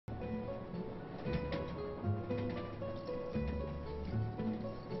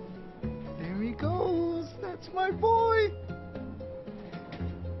my boy.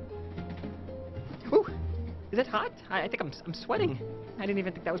 Ooh, is it hot? I think I'm sweating. I didn't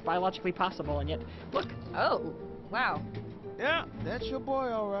even think that was biologically possible, and yet, look. Oh, wow. Yeah, that's your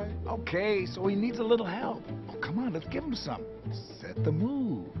boy, all right. Okay, so he needs a little help. Oh, come on, let's give him some. Set the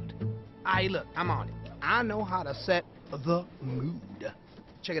mood. Aye, look, I'm on it. I know how to set the mood.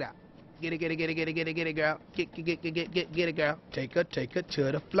 Check it out. Get it, girl. Get it, girl. Take her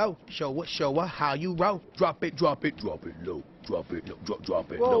to the flow. Show her how you roll. Drop it low. Drop it low.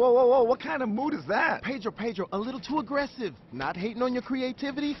 Drop it Whoa, low. whoa, whoa, whoa, what kind of mood is that? Pedro, a little too aggressive. Not hating on your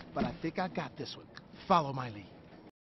creativity, but I think I got this one. Follow my lead.